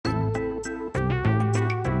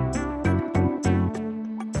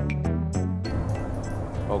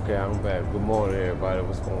Okay, I'm back. Good morning, everybody.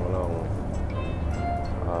 What's going on?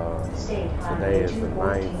 Today is the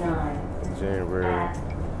 9th of January.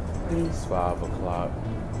 It's 5 o'clock.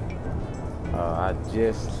 I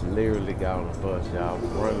just literally got on the bus, y'all. I was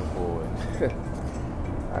running for it.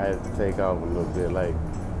 I had to take off a little bit,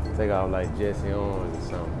 take off like Jesse Owens or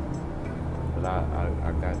something. But I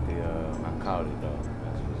got I caught it though.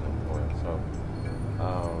 That's what's important. So,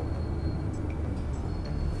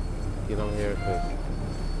 get on here because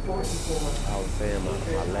I was saying my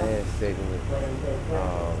last segment,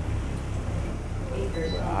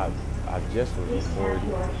 I just was recording.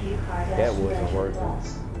 That wasn't working.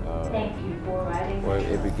 Well,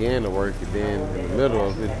 it began to work, and then in the middle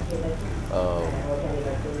of it,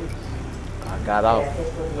 I got out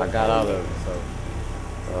of it. So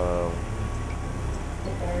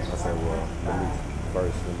I said, well, let me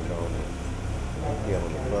go and get on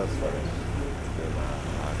the bus first. Then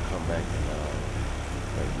I'll come back and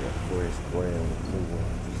make that first grand moving.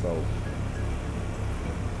 So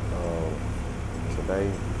today,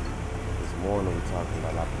 this morning, we're talking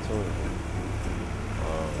about opportunity.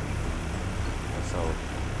 And so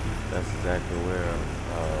that's exactly where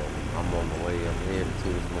I'm on the way. I'm headed to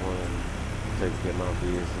this morning, taking care of my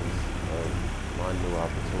business, my new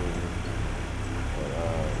opportunity. But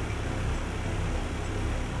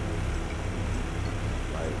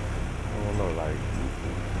I don't know,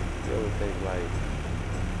 you ever think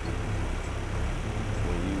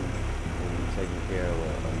when you taking care of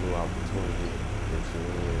a new opportunity that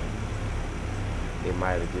you're in, it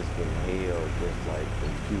might have just been held just like a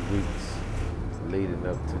few weeks leading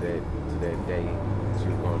up to that day that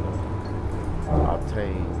you're gonna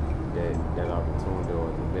obtain that opportunity, or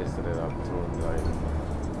in the midst of that opportunity,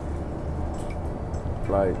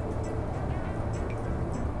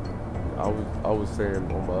 I was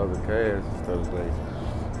saying on my other cast the other day.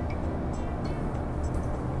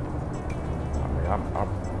 I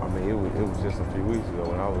mean, it was just a few weeks ago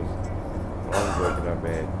when I was waking up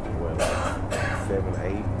at 7,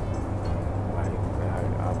 8.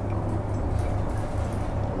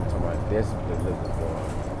 I'm talking about desperately looking for,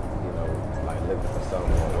 looking for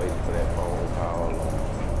something or waiting for that phone call, or,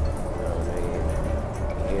 you know what I mean?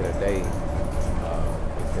 At the end of the day,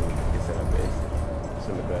 it's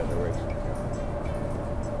in a bad direction.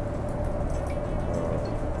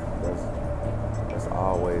 That's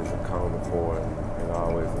always accounted for and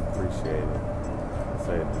always appreciated, to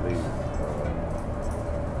say the least.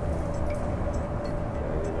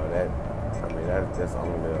 That's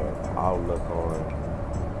only the outlook on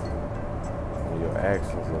your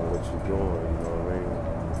actions and what you're doing, you know what I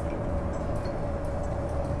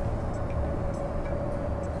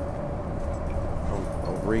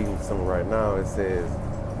mean? I'm reading something right now. It says,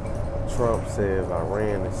 Trump says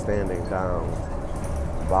Iran is standing down,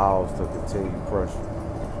 vows to continue pressure.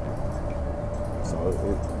 So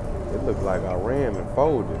it looked like Iran had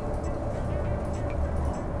folded.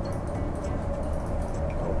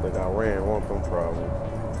 I think Iran want them problems.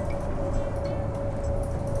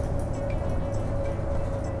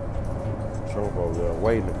 Trump over there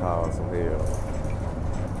waiting to cause some hell.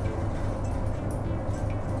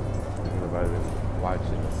 Anybody been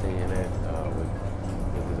watching or seeing that with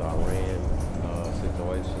this Iran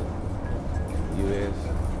situation? U.S.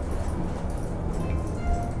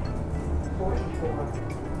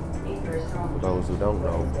 For those who don't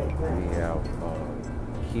know, we have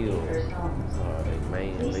killed the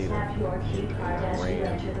main leader in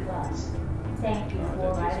Iran. Thank you for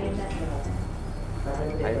riding Metro. 5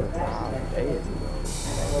 days ago.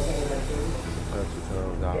 Country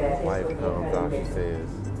comes out, his wife comes out, she says,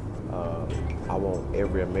 I want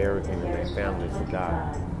every American and their families to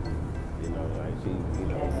die.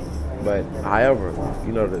 But however,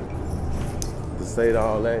 to say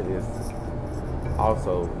all that is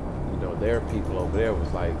also, there are people over there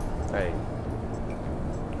was like, hey,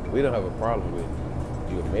 we don't have a problem with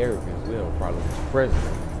you Americans. We have a problem with the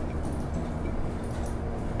president.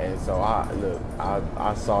 And so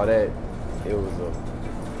I saw that it was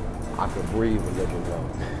I could breathe a little bit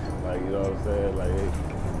more. You know what I'm saying?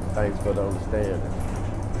 Thanks for the understanding.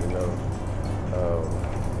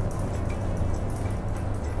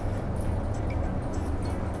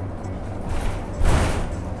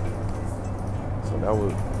 So that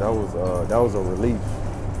was a relief.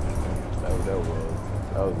 That was a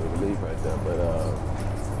relief right there.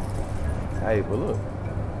 But look,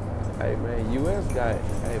 U.S. got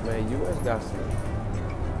some,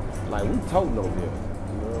 we toting over here.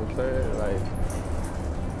 You know what I'm saying?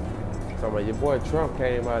 Talking about your boy Trump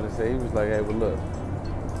came out and said, he was like, hey, well look,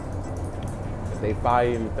 if they fire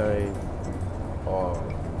anything, or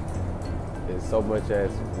there's so much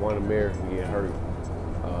as one American get hurt,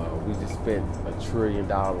 We just spent $1 trillion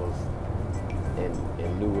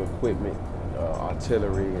in new equipment,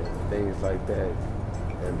 artillery and things like that.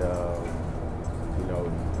 And, you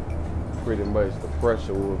know, pretty much the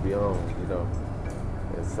pressure will be on, you know.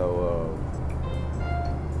 And so,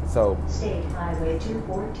 State Highway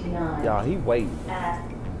 249. y'all, he waiting. At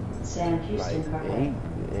Sam Houston Parkway.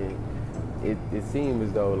 It seems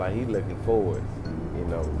as though like he looking forward, you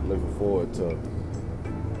know, looking forward to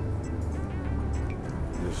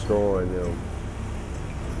destroying them.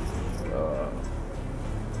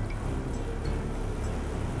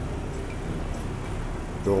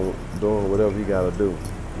 Doing whatever you gotta do.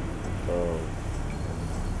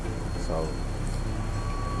 So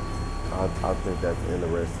I think that's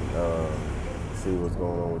interesting. See what's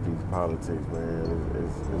going on with these politics, man.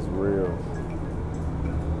 It's real.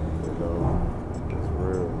 You know, it's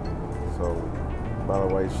real. So, by the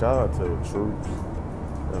way, shout out to the troops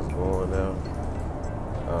that's going out.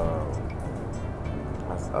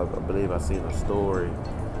 I believe I seen a story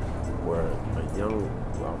where a young,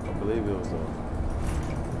 I believe it was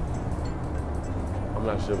I'm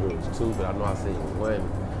not sure if it was two, but I know I seen one.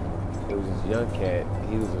 It was this young cat.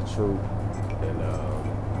 He was a troop, and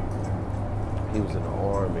he was in the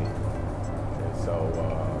army. And so,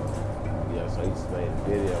 yeah, so he just made a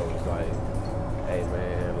video. It was like, hey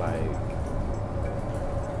man, like, you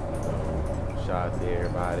know, shout out to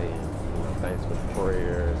everybody, and, you know, thanks for the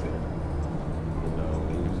prayers. And, you know,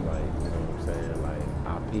 he was like, you know what I'm saying, like,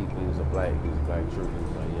 our people, he was a black troop. He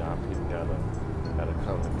was like, yeah, our people gotta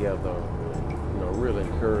come together. You know, really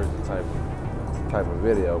encouraging type of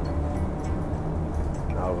video.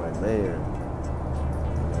 And I was like, man,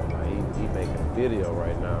 you know, like he making a video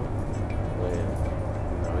right now when,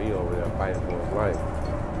 you know, he over there fighting for his life.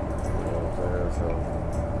 You know what I'm saying? So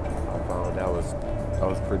I found that was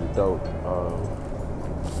pretty dope. You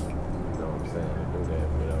know what I'm saying, to do that,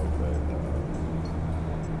 you know.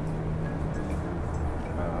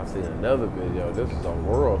 But I seen another video. This was on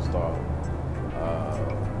World Star.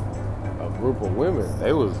 A group of women,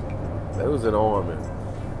 they was in army.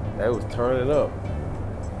 They was turning up.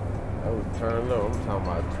 I'm talking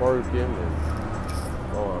about twerking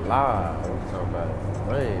and going live. I'm talking about,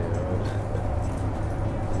 man.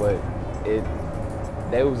 But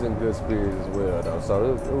they was in good spirits as well, though.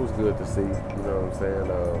 So it was good to see. You know what I'm saying?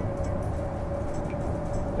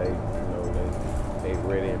 They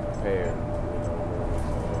ready and prepared. You know,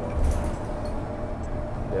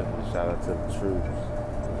 so, definitely shout out to the troops.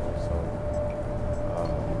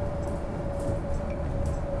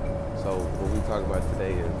 So what we talk about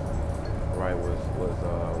today is, right, was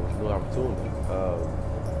new opportunity.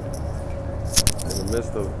 In the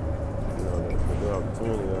midst of, you know, the new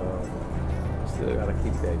opportunity, still gotta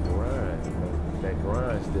keep that grind. You know, that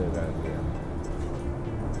grind still gotta be there.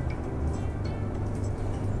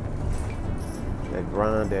 That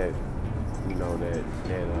grind, that, you know, that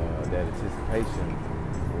anticipation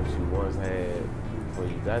which you once had before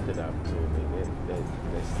you got that opportunity, that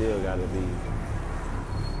still gotta be.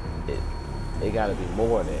 It gotta be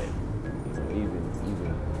more than, you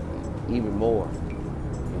know, even more.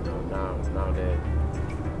 You know, now that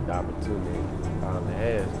the opportunity finally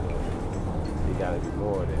has, it gotta be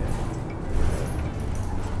more than. You know?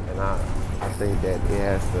 And I think that it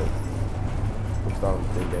has to. I'm starting to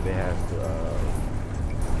think that it has to.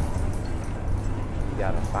 You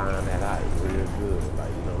gotta find that out real good.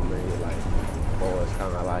 Like, you know what I mean? Like, or it's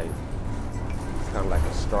kind of like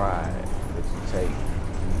a stride that you take.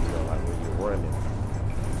 You know, like when you're running,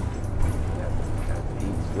 after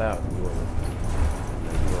each lap, you want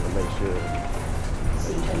to make sure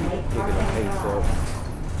that you're picking the pace up,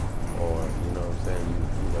 or, you know what I'm saying,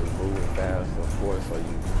 you know, you're moving fast, of course, or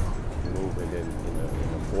you moving in a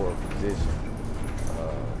forward position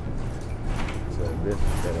to a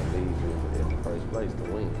distance that'll lead you in the first place to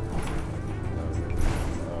win.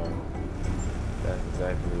 That's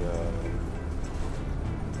exactly where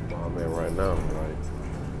I'm at right now, right?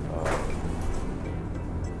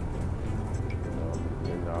 You know,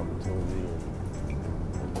 getting the opportunity, and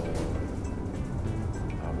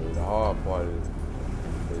I mean, the hard part is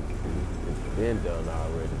it's been done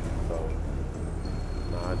already. So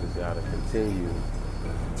now I just gotta continue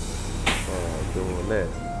doing that.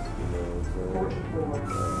 You know what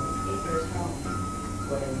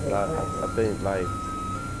I'm saying? I think like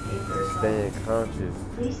staying conscious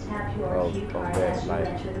of that, like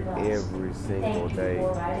every single day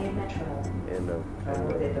in the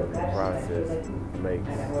process makes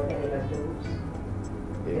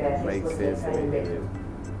sense, and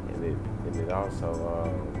it also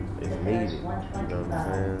is needed. You know what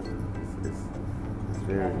I'm saying? It's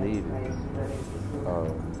very needed.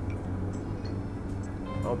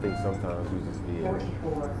 don't think sometimes we just be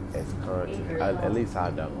 44. as conscious. At least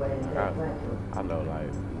I don't. Like, I know,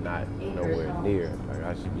 like, not nowhere near. Like,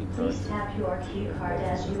 I should be Please conscious. tap your cue card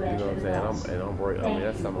as you You know enter what I'm the saying? bus. And I'm working. I mean,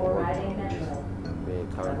 that's something I'm working on. Just being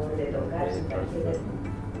conscious. Being conscious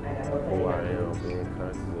of who I am. Being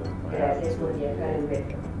conscious of my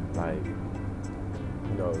attitude. Like,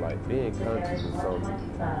 you know, like being conscious of something.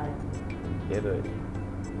 It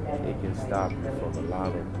can stop you from a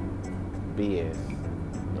lot of BS. You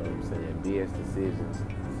know what I'm saying? BS decisions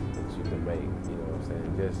that you can make. You know what I'm saying?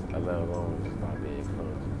 Just alone just by being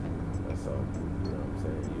conscious. That's all. You know what I'm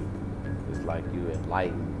saying? It's like you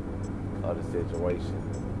enlighten of the situation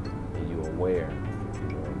and you aware. You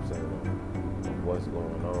know what I'm saying? Of what's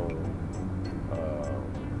going on.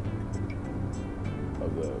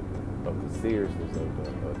 Of the seriousness of the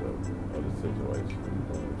situation. You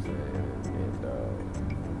know what I'm saying? And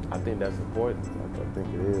I think that's important. I think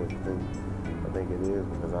it is. I think it is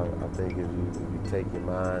because I think if you take your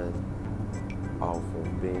mind off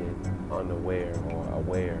of being unaware or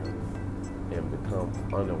aware and become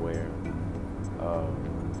unaware,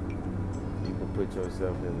 you can put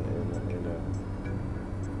yourself in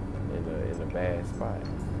a bad spot. You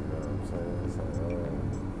know what I'm saying? So,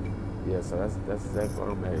 yeah. So that's exactly what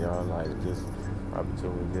I'm at, y'all. Like just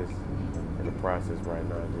opportunity, just in the process right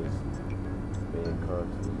now, just being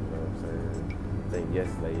conscious. You know what I'm saying? I think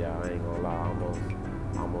yesterday, y'all, I ain't gonna lie,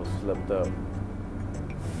 I almost slipped up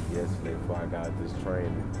yesterday before I got this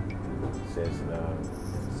training session.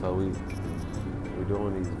 So we're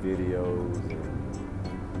doing these videos and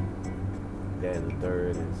that and the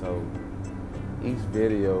third, and so each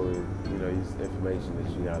video is, you know, each information that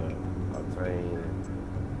you gotta obtain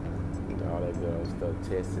and, you know, all that good old stuff,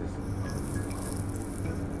 tests.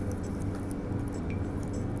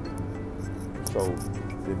 So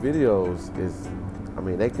the videos is, I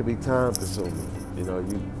mean, they could be time consuming. You know,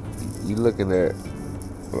 you looking at,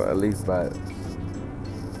 well, at least about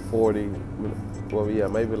 40, well, yeah,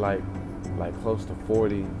 maybe like close to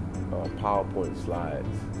 40 PowerPoint slides.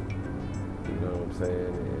 You know what I'm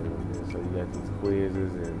saying? And so you got these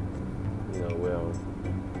quizzes and, you know, well,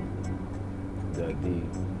 the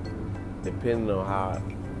depending on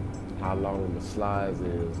how long the slides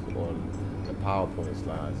is on the PowerPoint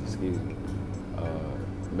slides, excuse me,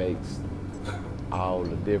 makes all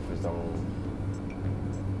the difference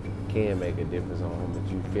can make a difference on how much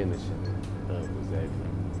you finish it. Exactly.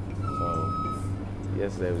 So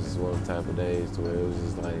yesterday was just one of the type of days to where it was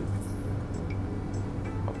just like,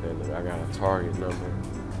 okay, look, I got a target number,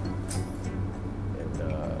 and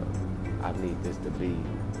I need this to be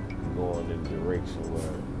going in the direction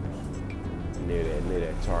where near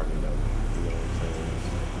that target number. You know what I'm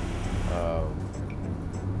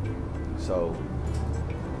saying? So,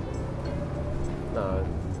 no,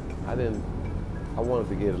 I wanted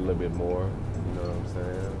to get a little bit more. You know what I'm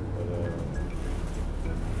saying?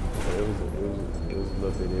 But it was a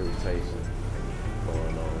little bit of irritation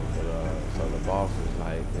going on. But so the boss was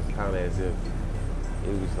like, it's kind of as if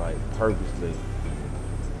it was like purposely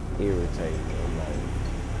irritating. I'm like,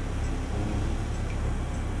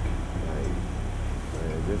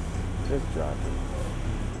 man, just drop it.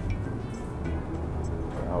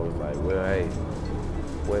 I was like, well, hey,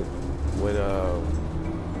 what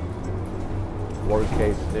worst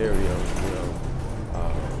case scenario,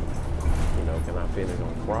 can I finish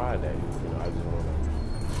on Friday? You know, I just want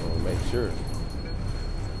to make sure.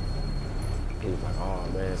 He was like, oh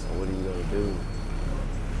man, so what are you gonna do?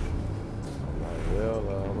 I'm like, well,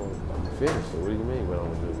 I'm gonna finish it. What do you mean what I'm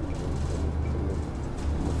gonna do?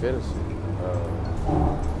 I'm gonna finish it.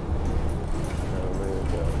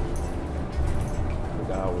 The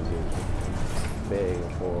guy was just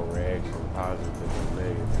begging for a reaction, positive and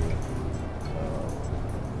negative,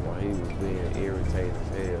 while he was being irritated as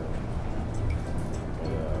hell.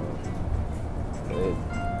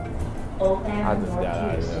 I just got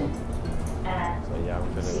out of there. So y'all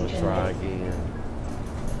finna go try again,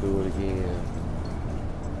 do it again.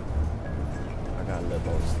 I got a little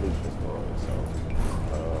more sleep this morning, so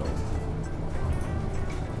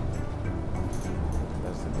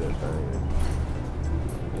that's a good thing.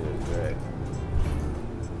 Yeah, great.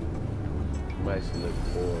 I'm actually looking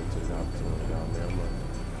forward to the opportunity out there. I'm gonna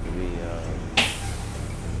be at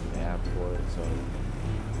the airport, so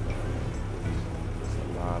there's a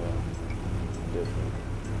lot of different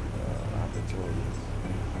opportunities,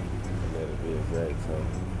 and that'll be exact. So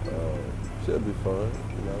should be fun,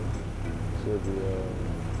 you know. Should be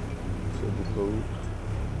cool.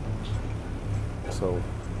 So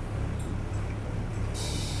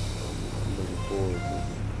I'm looking forward to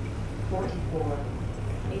 44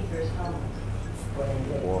 acres homes.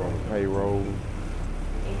 more on the payroll.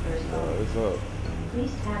 Acres Home. It's up.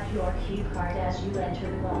 Please tap your key card as you enter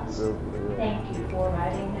the bus. Thank you for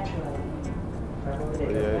riding Metro.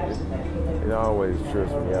 But yeah, it always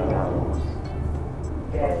trips me out.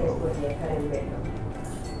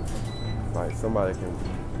 Like somebody can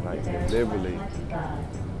like deliberately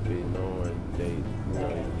be knowing they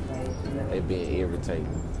being irritating.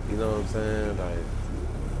 You know what I'm saying? Like,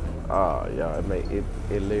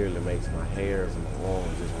 it literally makes my hairs and my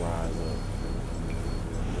arms just rise up. You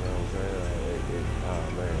know what I'm saying? Oh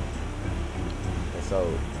man. And so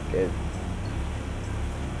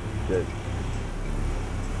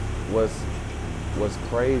what's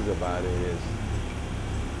crazy about it is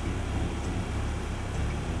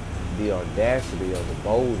the audacity of the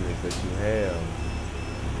boldness that you have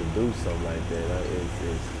to do something like that.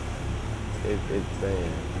 It's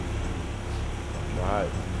man.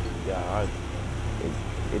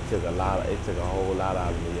 It took a whole lot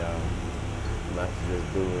out of me, y'all. Not to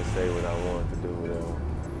just do and say what I wanted to do with them.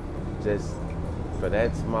 Just for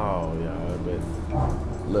that small, y'all. But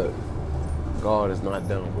look, God is not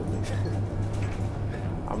done with me.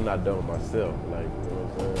 I'm not done with myself. Like, you know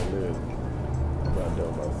what I'm saying? I'm not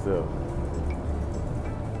done with myself.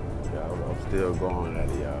 Yeah, I'm still going at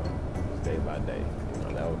it, y'all, day by day.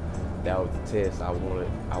 You know, that was the test. I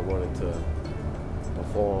wanted to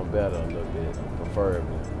perform better a little bit,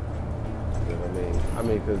 preferably. You know what I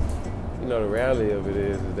mean? Because, you know, the reality of it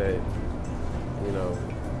is that, you know,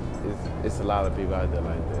 it's a lot of people out there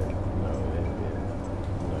like that. You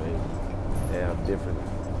know, they have different,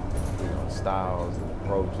 you know, styles and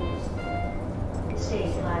approaches.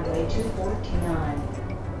 State Highway 249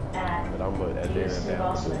 but I'm at the end of the day,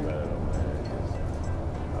 I'm doing better though, man.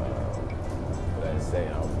 But that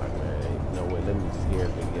said, I was like, man, you know what? Let me just hear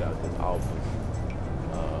if they get out this office.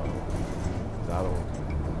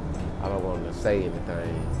 I don't want to say anything. You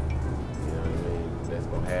know what I mean? That's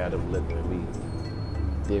gonna have them looking at me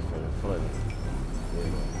different and funny. You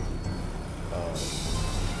know.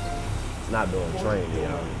 Not doing training, y'all. You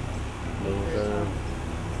know what I'm saying?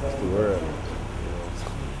 It's too early.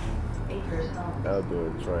 I was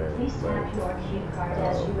doing training. Please tap your key card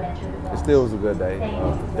as you enter the bus. It still was a good day,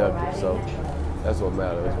 productive, so that's what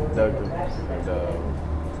matters. It's productive,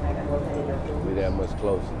 and we that much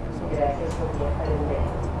closer. So.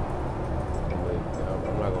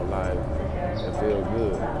 I'm not gonna lie, it feels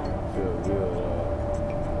good. It feels good.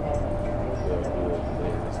 To be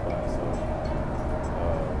in this spot. So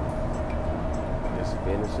just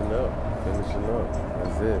finishing up.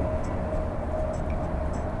 That's it.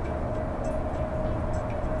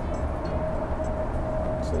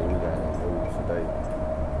 So we got any news today.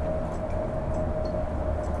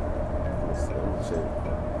 Let me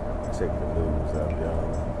check the news out, y'all.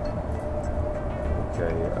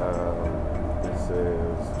 Okay, it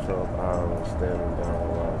says Trump, Ireland standing down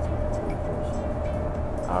while to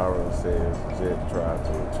Ireland says jet tried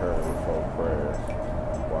to return before crash,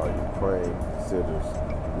 while Ukraine considers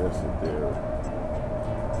missile theory.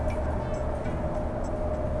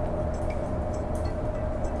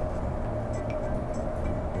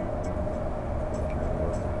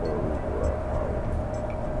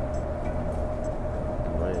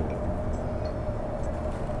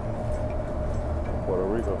 Puerto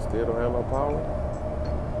Rico still don't have no power?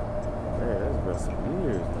 Man, that's been some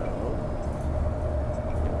years now, huh?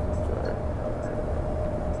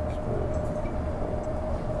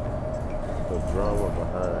 The drama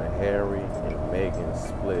behind Harry and Meghan's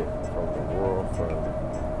split from the royal family.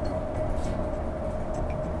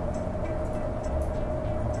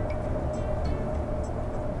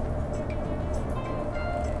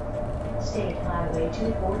 State Highway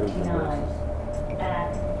 249 at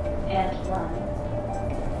Ant-Line.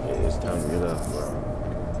 Yeah, it's time to get up, bro.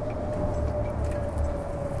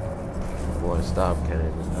 Boy, stop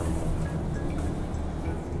came. It's time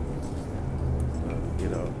to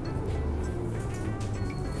get up.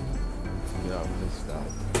 Get off this stop.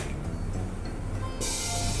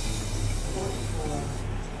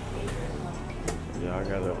 Yeah,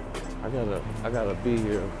 I gotta be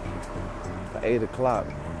here for 8 o'clock.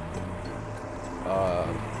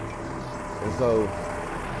 And so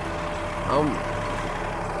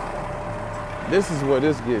this is where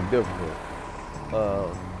this gets difficult.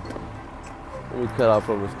 Let me cut off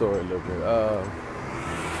from the story a little bit.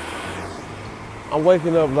 I'm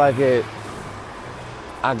waking up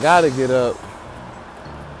I gotta get up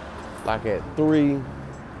like at 3,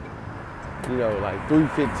 like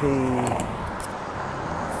 3:15,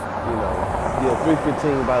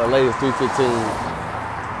 3:15 by the latest 3:15,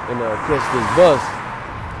 and catch this bus.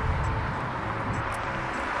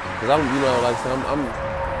 Cause I'm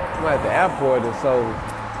at the airport, and so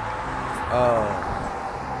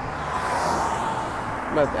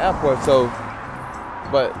I'm at the airport. So,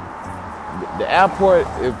 but the airport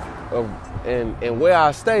and where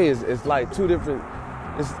I stay is like two different.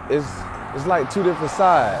 It's like two different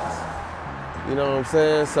sides. You know what I'm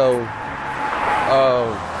saying? So,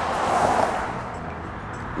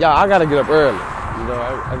 yeah, I gotta get up early. You know,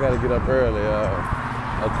 I gotta get up early.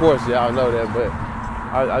 Of course, y'all know that, but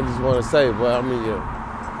I just want to say, well, I mean,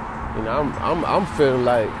 you know, I'm feeling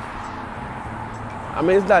like, I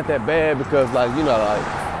mean, it's not that bad because, like, you know,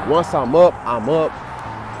 like once I'm up, I'm up.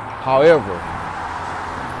 However,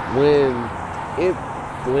 when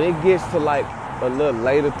it gets to like a little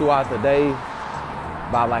later throughout the day,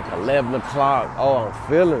 by like 11 o'clock, oh, I'm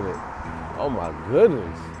feeling it. Oh my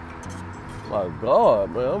goodness. My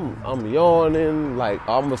God, man, I'm yawning like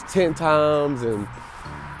almost 10 times, and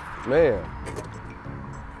man.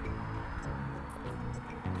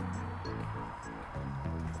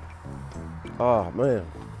 Oh man.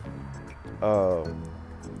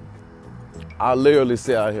 I literally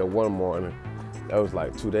sat out here one morning. That was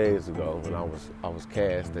like 2 days ago when I was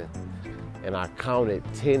casting, and I counted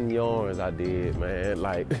 10 yarns I did, man.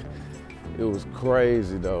 Like, it was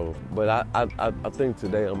crazy though. But I think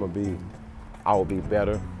today I will be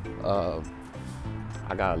better.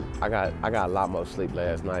 I got a lot more sleep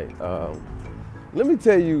last night. Let me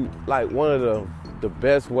tell you, like, one of the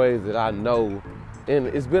best ways that I know, and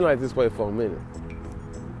it's been like this way for a minute.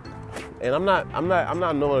 And I'm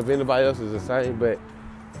not knowing if anybody else is the same, but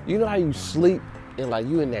you know how you sleep and like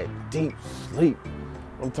you in that deep sleep.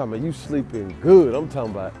 I'm talking about you sleeping good. I'm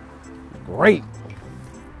talking about great.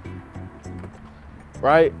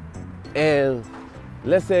 Right? And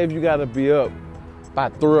let's say if you gotta be up by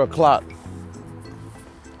 3 o'clock,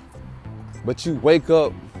 but you wake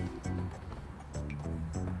up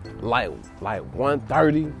like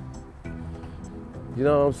 1:30, you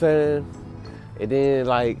know what I'm saying? And then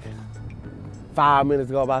like 5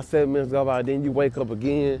 minutes go by, 7 minutes go by, then you wake up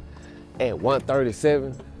again at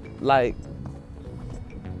 1:37. Like,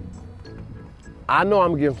 I know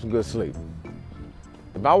I'm getting some good sleep.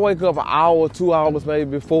 If I wake up an hour, 2 hours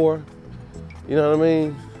maybe before, you know what I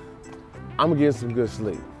mean? I'm getting some good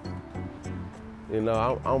sleep. You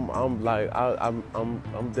know, I'm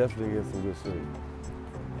definitely getting some good sleep.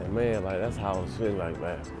 And man, like, that's how I was feeling like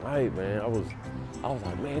last night, man. I was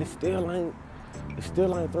like, man, it still ain't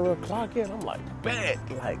 3 o'clock yet. I'm like, bet,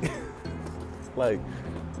 like,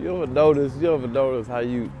 you ever notice how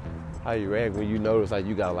you react when you notice like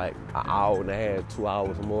you got like an hour and a half, 2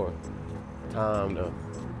 hours or more time to,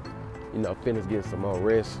 you know, finish getting some more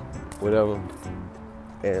rest, whatever.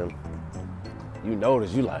 And you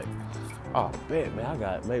notice, you like, oh, bet, man, I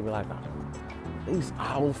got maybe like at least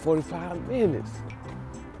hour and 45 minutes.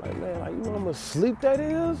 Like, man, like, you know how much sleep that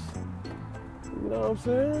is? You know what I'm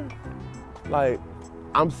saying? Like,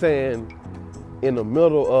 I'm saying in the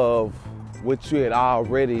middle of what you had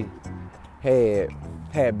already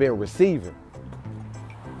had been receiving.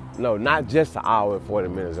 No, not just an hour and 40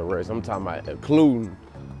 minutes of rest. I'm talking about including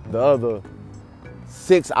the other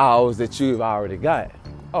 6 hours that you've already got.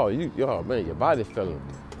 Oh, man, your body feeling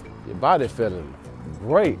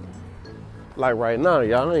great. Like right now,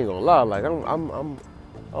 y'all, I ain't gonna lie. Like I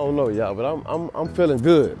don't know y'all, but I'm feeling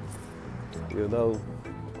good. You know,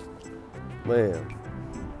 man.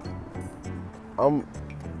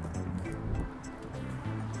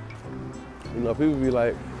 You know, people be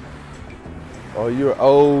like, "Oh, you're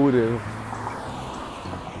old,"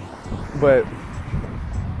 but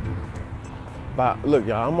look,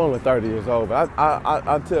 y'all, I'm only 30 years old. But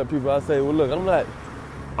I tell people, I say, well, look,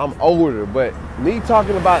 I'm older, but me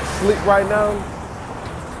talking about sleep right now,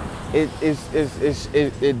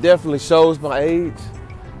 it definitely shows my age,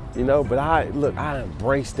 you know. But I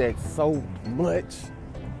embrace that so much.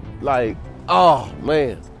 Like, oh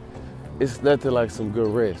man, it's nothing like some good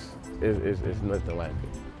rest. It's nothing like it.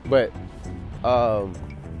 But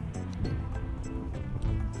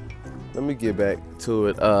let me get back to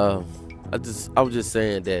it. I was just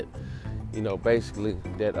saying that, you know, basically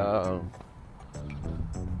that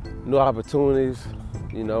new opportunities,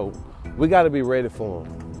 you know, we got to be ready for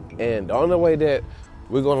them. And the only way that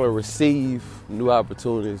we're going to receive new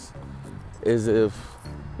opportunities is if,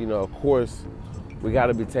 you know, of course, we got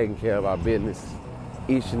to be taking care of our business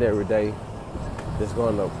each and every day. That's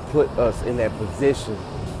going to put us in that position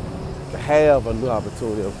to have a new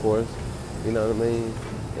opportunity, of course. You know what I mean?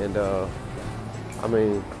 And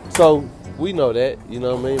so we know that, you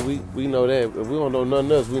know what I mean? We know that. If we don't know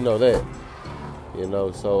nothing else, we know that. You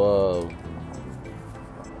know, so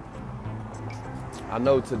I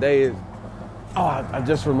know today is, I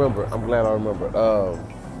just remember. I'm glad I remember.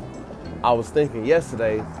 I was thinking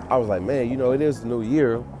yesterday, I was like, man, you know, it is the new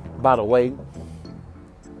year, by the way.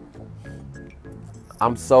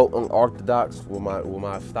 I'm so unorthodox with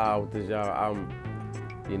my style with this, y'all.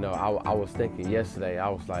 I was thinking yesterday. I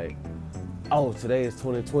was like, oh, today is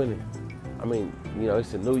 2020. I mean,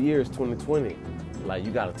 it's a new year. It's 2020. Like, you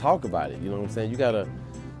gotta talk about it. You know what I'm saying? You gotta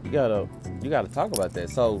talk about that.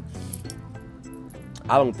 So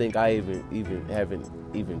I don't think I haven't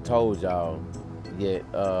even told y'all yet.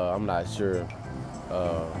 I'm not sure.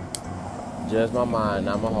 Judge my mind,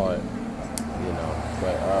 not my heart.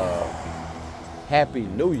 But Happy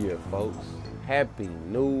New Year, folks. Happy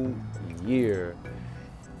New Year.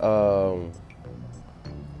 I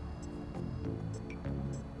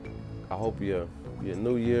hope your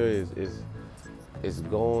new year is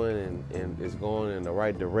going and it's going in the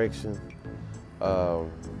right direction. It's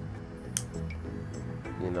going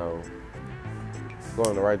in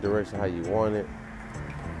the right direction how you want it.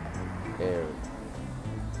 And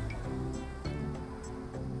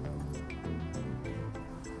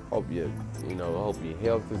hope your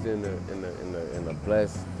health is in the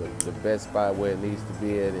best spot where it needs to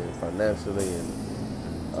be at, and financially, and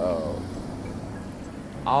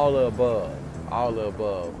all the above.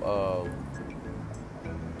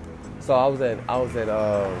 So I was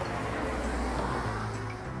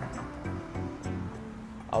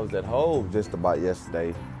at home just about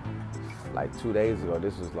yesterday, like 2 days ago.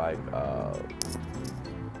 This was like it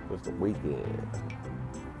was the weekend.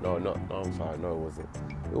 No, I'm sorry. No, it wasn't.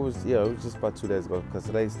 It was just about 2 days ago, because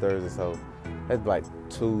today's Thursday, so that's like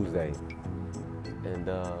Tuesday. And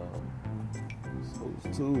so it was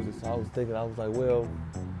Tuesday, so I was thinking, I was like, well,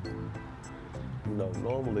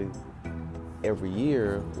 normally every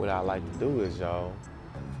year what I like to do is, y'all,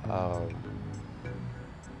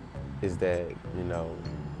 is that,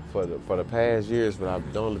 for the past years, what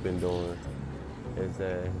I've only been doing is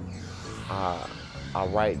that I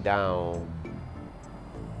write down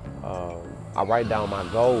my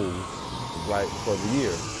goals, right, for the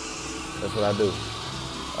year. That's what I do.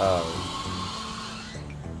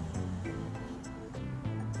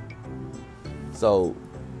 So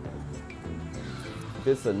if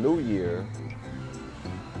it's a new year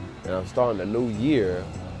and I'm starting a new year,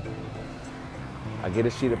 I get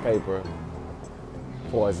a sheet of paper,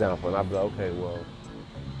 for example, and I'll be like, okay, well,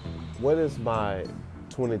 what is my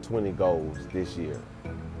 2020 goals this year?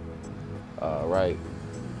 Right?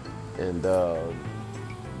 And so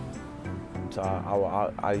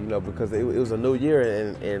I because it was a new year,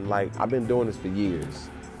 and like, I've been doing this for years.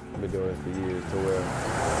 To where,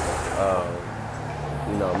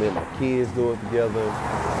 me and my kids do it together,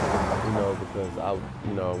 because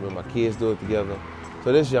me and my kids do it together.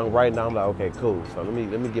 So this young right now, I'm like, okay, cool. So let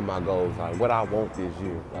me get my goals, like what I want this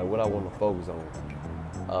year, like what I want to focus on.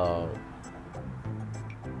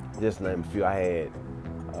 Just name a few. I had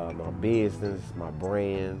my business, my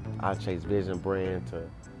brand. I Chase Vision brand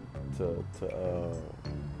to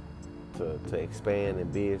expand in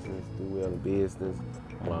business, do well in business.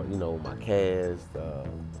 My cast, to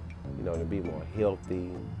be more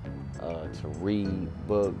healthy, to read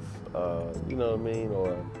books, you know what I mean?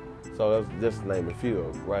 So that's just to name a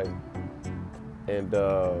few, right? And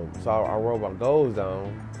so I wrote my goals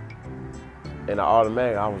down, and I was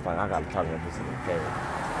like, I gotta talk about this in the cast.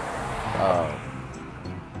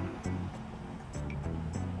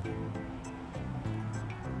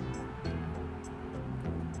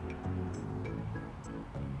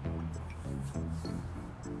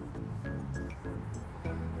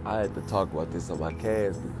 I had to talk about this on my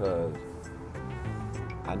cast because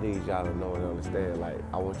I need y'all to know and understand, like,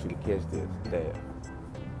 I want you to catch this, that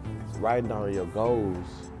writing down your goals,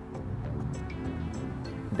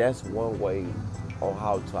 that's one way on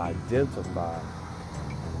how to identify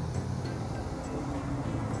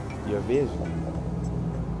your vision.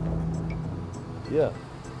 Yeah.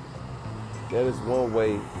 That is one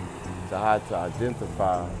way to how to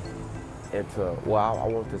identify and to, well, I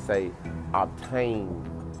want to say, obtain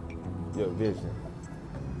your vision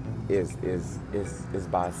is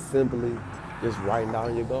by simply just writing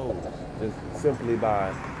down your goals. Just simply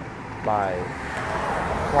by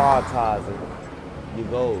prioritizing your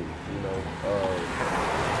goals,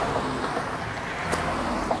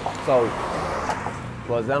 So,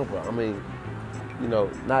 for example, I mean,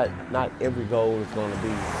 not every goal is going to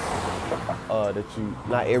be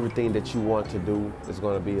not everything that you want to do is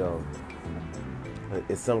going to be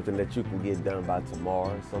it's something that you can get done by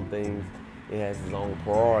tomorrow. Some things, it has its own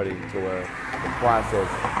priority to where the process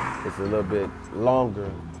is a little bit longer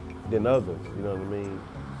than others, you know what I mean?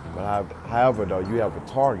 But however, though, you have a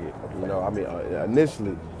target,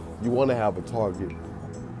 initially, you want to have a target.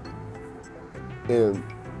 And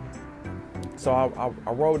so I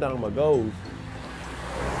wrote down my goals,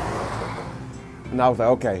 and I was like,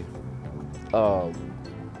 okay,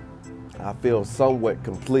 I feel somewhat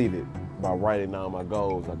completed by writing down my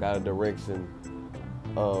goals. I got a direction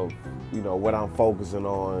of, what I'm focusing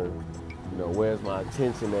on, where's my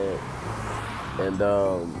attention at. And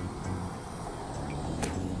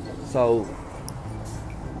so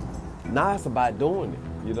now it's about doing it,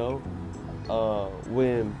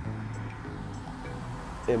 when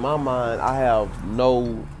in my mind I have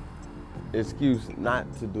no excuse not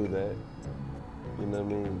to do that,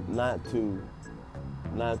 not to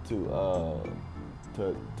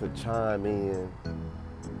chime in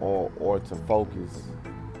or to focus.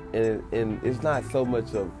 And it's not so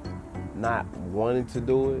much of not wanting to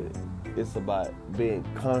do it, it's about being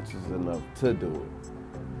conscious enough to do it.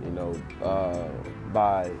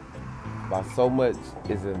 By so much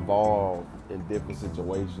is involved in different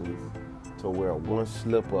situations to where one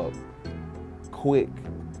slip up quick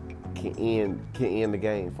can end the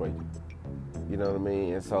game for you. You know what I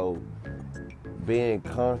mean? And so being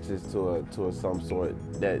conscious to some sort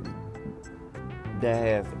that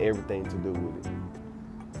has everything to do with it.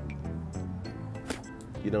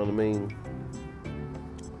 You know what I mean?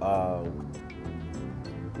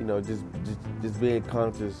 Just being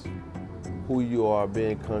conscious who you are,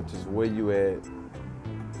 being conscious where you at,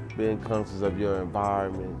 being conscious of your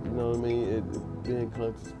environment. You know what I mean? Being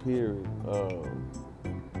conscious, period.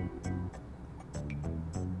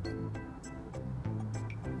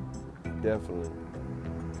 Definitely.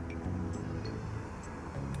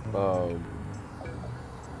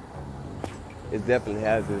 It definitely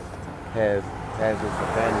has its advantages.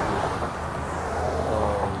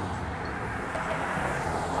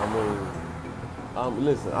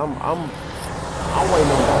 Listen, I'm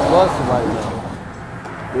waiting on the bus right now.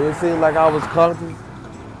 Did it seem like I was conscious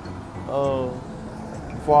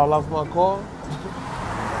before I lost my car?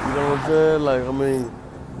 You know what I'm saying?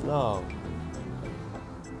 No.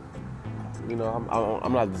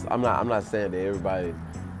 I'm not saying that everybody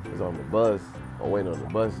is on the bus or waiting on the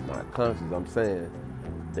bus is not conscious. I'm saying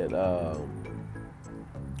that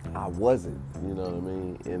I wasn't, you know what I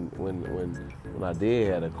mean? And when I did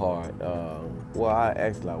have a car,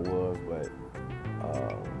 I was,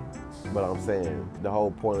 but I'm saying the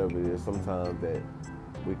whole point of it is sometimes that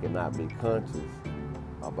we cannot be conscious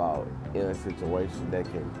about in a situation that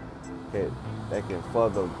can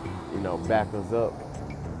further, back us up,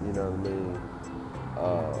 you know what I mean?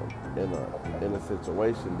 In a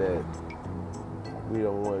situation that we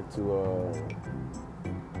don't want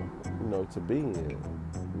to be in.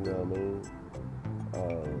 You know what I mean?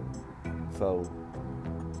 So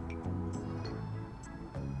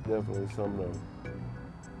definitely something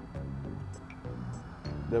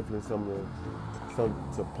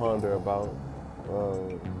to ponder about,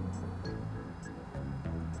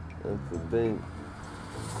 and to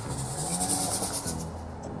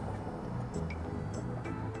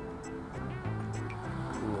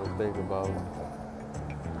think about.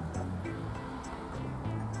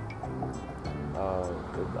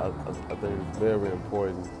 I think it's very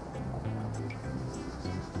important.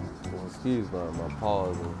 Well, excuse my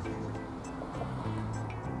pausing.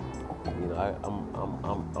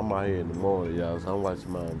 I'm out here in the morning, y'all. So I'm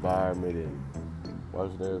watching my environment and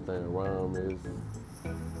watching everything around me.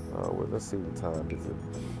 Let's see what time is it.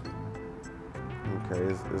 Okay,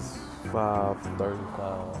 it's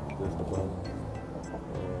 5:35. Just about.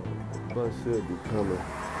 Bus should be coming.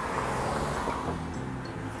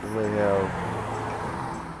 We may have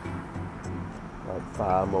like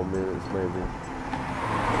 5 more minutes, maybe.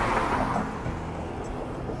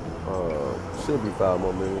 Should be 5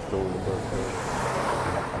 more minutes till the bus comes.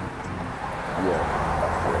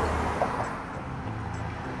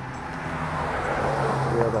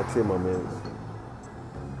 Yeah, about 10 more minutes.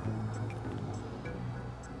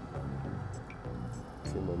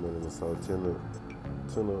 10 more minutes, so 10 to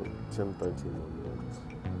 13 more minutes.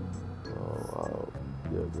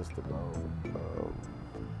 Just about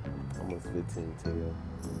almost 15 till.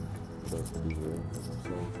 That's pretty good.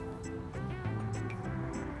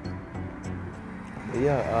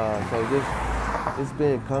 So just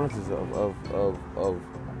being conscious of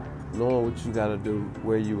knowing what you gotta do,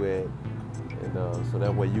 where you at, and so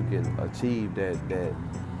that way you can achieve that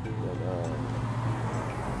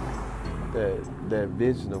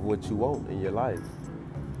vision of what you want in your life.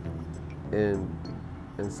 And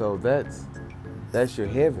so that's your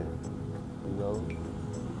heaven,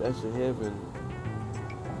 That's your heaven,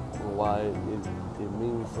 and why it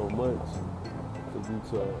means so much for you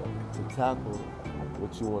to tackle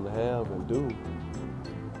what you want to have and do.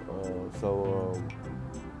 So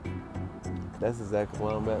that's exactly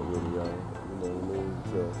where I'm at with it, y'all. You know what I mean?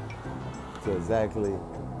 To exactly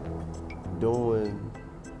doing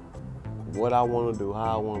what I want to do,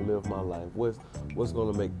 how I want to live my life, what's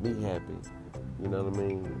going to make me happy. You know what I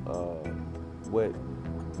mean?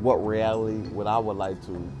 What reality would I would like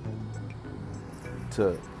to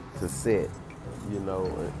set, you know,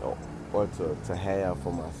 or to have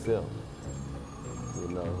for myself. You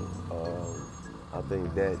know, I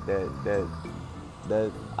think that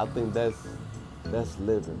I think that's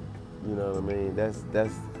living. You know what I mean?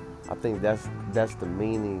 I think that's the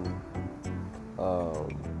meaning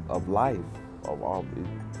of life.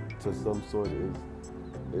 To some sort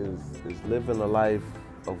is living a life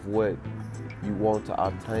of what you want to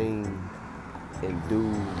obtain and do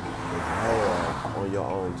and have on your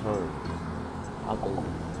own terms. I think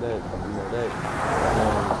that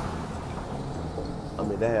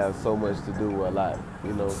that has so much to do with a lot.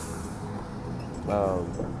 You know,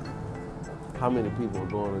 how many people are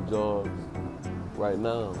going to jobs right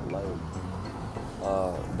now, like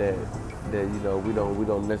that you know we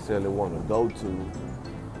don't necessarily want to go to,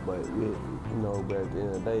 but at the end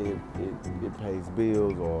of the day it pays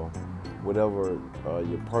bills or whatever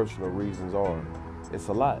your personal reasons are. It's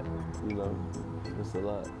a lot, you know. It's a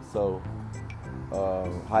lot. So,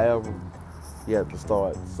 however, you have to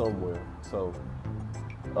start somewhere. So,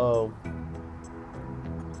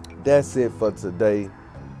 that's it for today.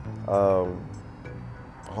 I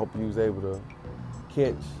hope you was able to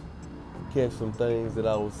catch some things that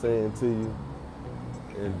I was saying to you.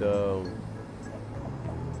 And all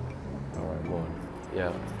right, morning.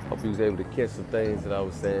 Yeah, hope you was able to catch some things that I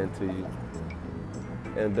was saying to you.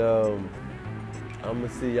 And I'm gonna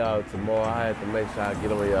see y'all tomorrow. I had to make sure I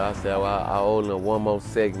get on here. I said I owe them one more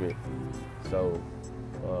segment. So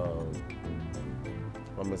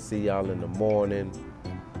I'm gonna see y'all in the morning.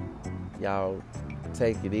 Y'all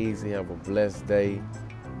take it easy. Have a blessed day.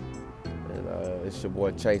 And it's your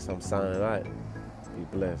boy Chase. I'm signing out. Be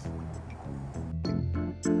blessed.